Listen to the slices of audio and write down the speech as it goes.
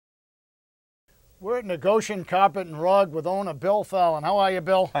We're at Nigohsian Carpet and Rug with owner Bill Fallon. How are you,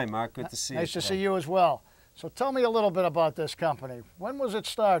 Bill? Hi, Mark. Good to see you. Nice to see you as well. So tell me a little bit about this company. When was it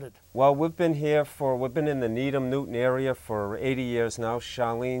started? Well, we've been in the Needham, Newton area for 80 years now.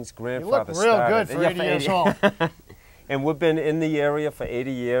 Charlene's grandfather You look real started. good for 80 years old. And we've been in the area for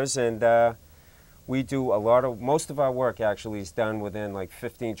 80 years, and we do most of our work actually is done within like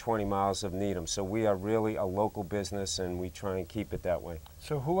 15, 20 miles of Needham. So we are really a local business, and we try and keep it that way.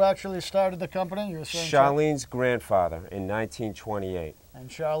 So who actually started the company? You were saying Charlene's grandfather in 1928. And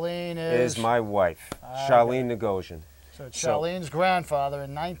Charlene is my wife, Charlene Nigohsian. So it's Charlene's grandfather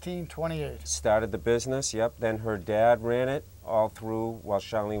in 1928. Started the business, yep. Then her dad ran it all through while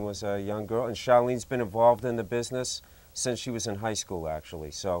Charlene was a young girl. And Charlene's been involved in the business since she was in high school,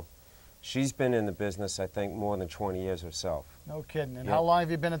 actually. So she's been in the business, I think, more than 20 years herself. No kidding. And yep. How long have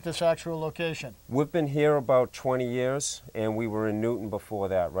you been at this actual location? We've been here about 20 years, and we were in Newton before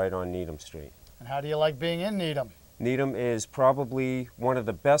that, right on Needham Street. And how do you like being in Needham? Needham is probably one of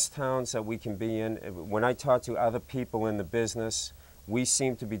the best towns that we can be in. When I talk to other people in the business, we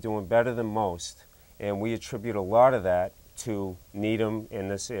seem to be doing better than most, and we attribute a lot of that to Needham in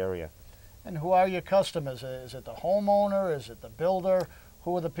this area. And who are your customers? Is it the homeowner? Is it the builder?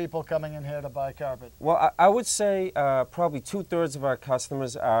 Who are the people coming in here to buy carpet? Well, I would say probably 2/3 of our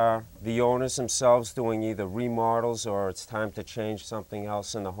customers are the owners themselves doing either remodels or it's time to change something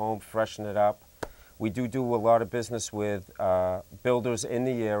else in the home, freshen it up. We do a lot of business with builders in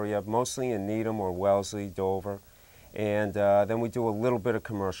the area, mostly in Needham or Wellesley, Dover. And then we do a little bit of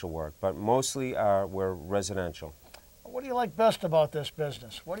commercial work, but mostly we're residential. What do you like best about this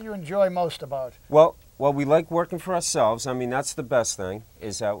business? What do you enjoy most about it? Well, we like working for ourselves. I mean, that's the best thing,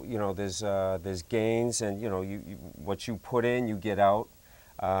 is that, you know, there's gains, and, you know, what you put in, you get out.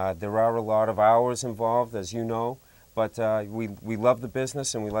 There are a lot of hours involved, as you know, but we love the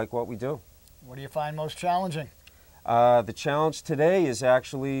business and we like what we do. What do you find most challenging? The challenge today is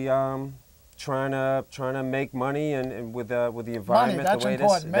actually trying to make money and with the environment the way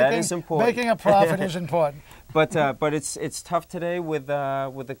important. It is. That is important. Making a profit is important. But it's tough today with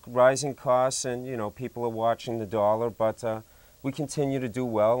the rising costs, and you know, people are watching the dollar. But we continue to do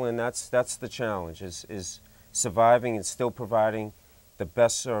well, and that's the challenge: is surviving and still providing the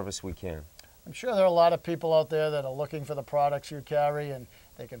best service we can. I'm sure there are a lot of people out there that are looking for the products you carry, and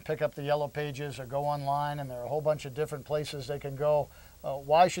they can pick up the Yellow Pages or go online, and there are a whole bunch of different places they can go.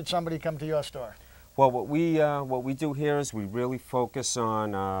 Why should somebody come to your store? Well, what we do here is we really focus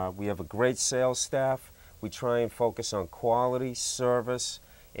on, we have a great sales staff. We try and focus on quality, service,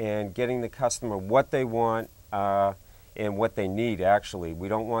 and getting the customer what they want and what they need, actually. We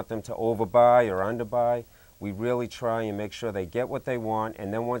don't want them to overbuy or underbuy. We really try and make sure they get what they want,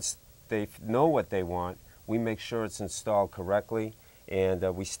 and then once they know what they want, we make sure it's installed correctly, and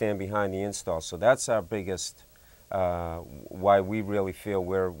we stand behind the install. So that's our biggest, why we really feel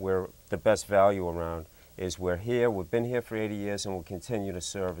we're the best value around, is we're here, we've been here for 80 years, and we'll continue to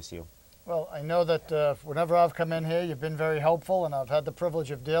service you. Well, I know that whenever I've come in here, you've been very helpful, and I've had the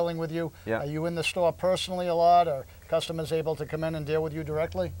privilege of dealing with you. Yeah. Are you in the store personally a lot? Are customers able to come in and deal with you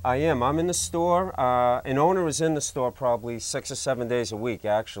directly? I am. I'm in the store. An owner is in the store probably 6 or 7 days a week,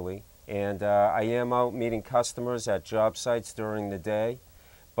 actually. And I am out meeting customers at job sites during the day.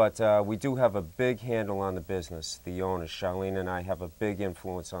 But we do have a big handle on the business. The owners, Charlene and I, have a big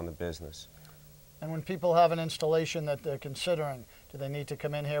influence on the business. And when people have an installation that they're considering, do they need to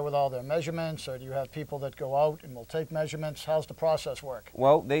come in here with all their measurements, or do you have people that go out and will take measurements? How's the process work?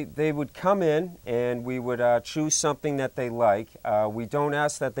 Well, they would come in and we would choose something that they like. We don't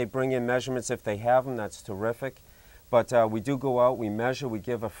ask that they bring in measurements if they have them. That's terrific. But we do go out, we measure, we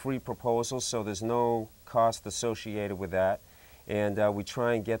give a free proposal, so there's no cost associated with that. And we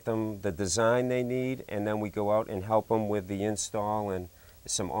try and get them the design they need, and then we go out and help them with the install and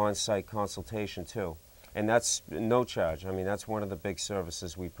some on-site consultation too. And that's no charge. I mean, that's one of the big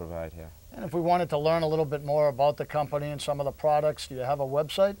services we provide here. And if we wanted to learn a little bit more about the company and some of the products, do you have a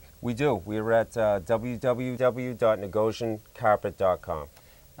website? We do. We're at www.Nigohsiancarpet.com.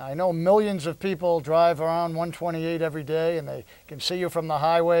 I know millions of people drive around 128 every day, and they can see you from the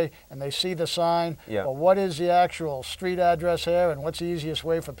highway and they see the sign. Yeah. But what is the actual street address here, and what's the easiest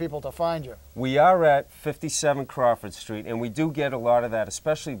way for people to find you? We are at 57 Crawford Street, and we do get a lot of that,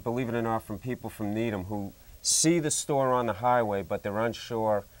 especially, believe it or not, from people from Needham who see the store on the highway, but they're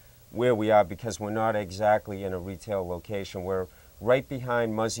unsure where we are because we're not exactly in a retail location. We're right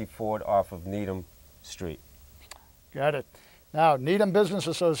behind Muzzy Ford off of Needham Street. Got it. Now, Needham Business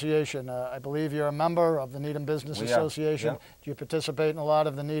Association, I believe you're a member of the Needham Business Association. Yeah. Do you participate in a lot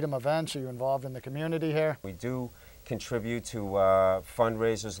of the Needham events? Are you involved in the community here? We do contribute to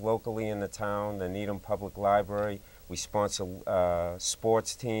fundraisers locally in the town, the Needham Public Library. We sponsor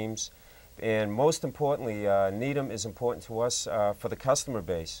sports teams. And most importantly, Needham is important to us for the customer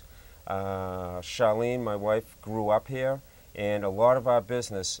base. Charlene, my wife, grew up here, and a lot of our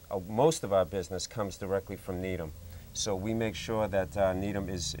business, most of our business comes directly from Needham. So we make sure that Needham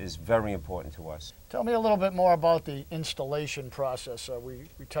is very important to us. Tell me a little bit more about the installation process. We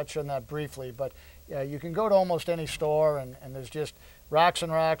touched on that briefly, but you can go to almost any store and there's just racks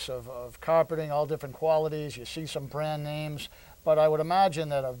and racks of carpeting, all different qualities. You see some brand names, but I would imagine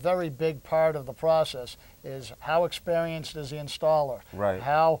that a very big part of the process is how experienced is the installer? Right.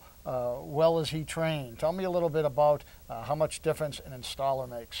 How well is he trained? Tell me a little bit about how much difference an installer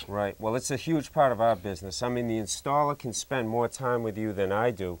makes. Right. Well, it's a huge part of our business. I mean, the installer can spend more time with you than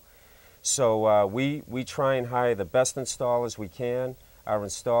I do. So we try and hire the best installers we can. Our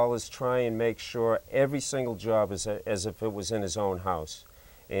installers try and make sure every single job is as if it was in his own house.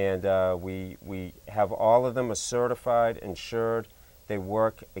 And we have all of them are certified, insured. They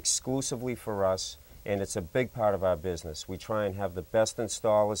work exclusively for us, and it's a big part of our business. We try and have the best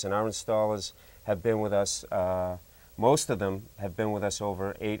installers, and our installers have been with us, most of them have been with us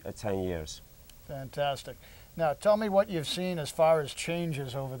over 8 or 10 years. Fantastic. Now, tell me what you've seen as far as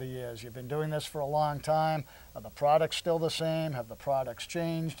changes over the years. You've been doing this for a long time. Are the products still the same? Have the products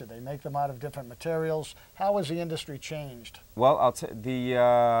changed? Do they make them out of different materials? How has the industry changed? Well,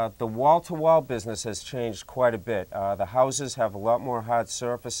 the wall-to-wall business has changed quite a bit. The houses have a lot more hard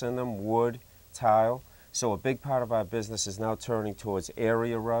surface in them, wood, tile. So a big part of our business is now turning towards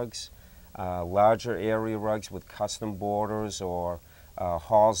area rugs, larger area rugs with custom borders, or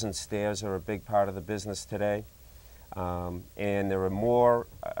halls and stairs are a big part of the business today. And there are more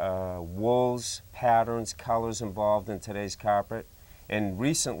wools, patterns, colors involved in today's carpet. And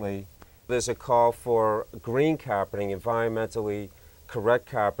recently, there's a call for green carpeting, environmentally correct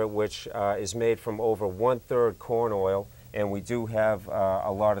carpet, which is made from over 1/3 corn oil, and we do have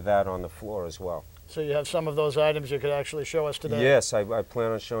a lot of that on the floor as well. So you have some of those items you could actually show us today? Yes, I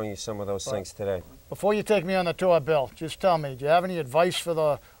plan on showing you some of those things today. Before you take me on the tour, Bill, just tell me, do you have any advice for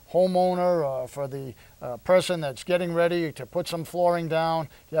the homeowner or for the person that's getting ready to put some flooring down?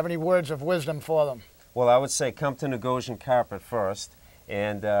 Do you have any words of wisdom for them? Well, I would say come to Nigohsian Carpet first,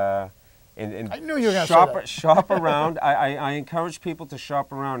 and I knew you were going to say that. Shop around. I encourage people to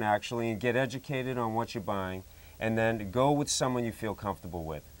shop around, actually, and get educated on what you're buying, and then go with someone you feel comfortable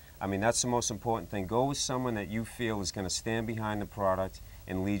with. I mean, that's the most important thing. Go with someone that you feel is going to stand behind the product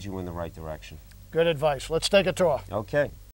and lead you in the right direction. Good advice. Let's take a tour. Okay.